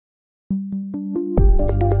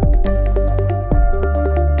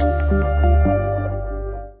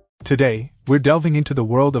Today, we're delving into the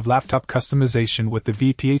world of laptop customization with the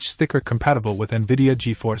VATH sticker compatible with NVIDIA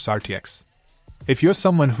GeForce RTX. If you're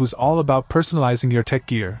someone who's all about personalizing your tech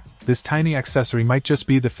gear, this tiny accessory might just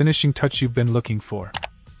be the finishing touch you've been looking for.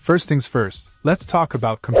 First things first, let's talk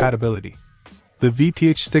about compatibility. The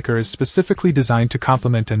VATH sticker is specifically designed to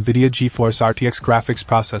complement NVIDIA GeForce RTX graphics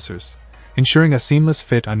processors, ensuring a seamless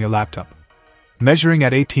fit on your laptop. Measuring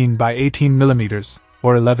at 18 by 18 mm,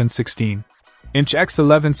 or 11/16 inch x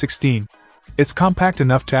 11/16, it's compact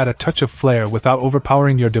enough to add a touch of flair without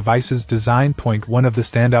overpowering your device's design. One of the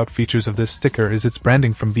standout features of this sticker is its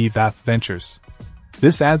branding from VATH Ventures.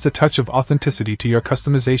 This adds a touch of authenticity to your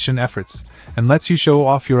customization efforts and lets you show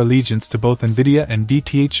off your allegiance to both NVIDIA and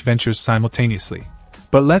VATH Ventures simultaneously.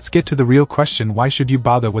 But let's get to the real question: why should you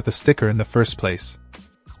bother with a sticker in the first place?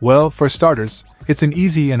 Well, for starters, it's an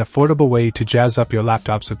easy and affordable way to jazz up your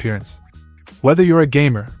laptop's appearance. Whether you're a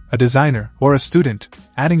gamer, a designer, or a student,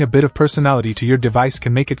 adding a bit of personality to your device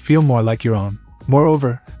can make it feel more like your own.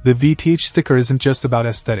 Moreover, the VATH sticker isn't just about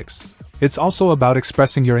aesthetics. It's also about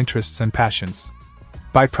expressing your interests and passions.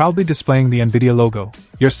 By proudly displaying the NVIDIA logo,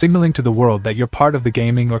 you're signaling to the world that you're part of the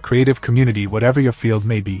gaming or creative community, whatever your field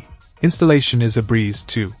may be. Installation is a breeze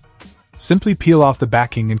too. Simply peel off the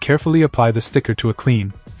backing and carefully apply the sticker to a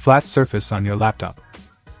clean, flat surface on your laptop.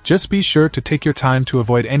 Just be sure to take your time to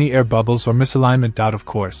avoid any air bubbles or misalignment. Of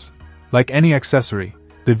course, like any accessory,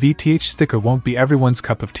 the VATH sticker won't be everyone's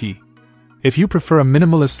cup of tea. If you prefer a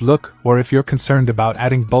minimalist look, or if you're concerned about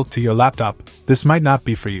adding bulk to your laptop, this might not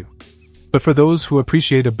be for you. But for those who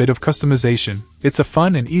appreciate a bit of customization, it's a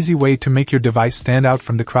fun and easy way to make your device stand out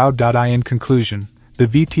from the crowd. In conclusion, the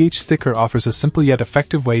VATH sticker offers a simple yet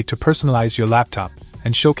effective way to personalize your laptop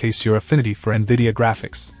and showcase your affinity for NVIDIA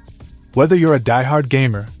graphics. Whether you're a die-hard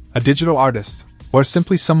gamer, a digital artist, or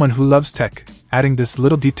simply someone who loves tech, adding this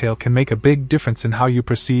little detail can make a big difference in how you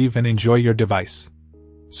perceive and enjoy your device.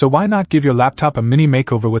 So why not give your laptop a mini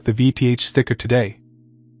makeover with the VATH sticker today?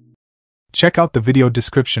 Check out the video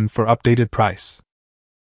description for updated price.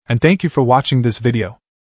 And thank you for watching this video.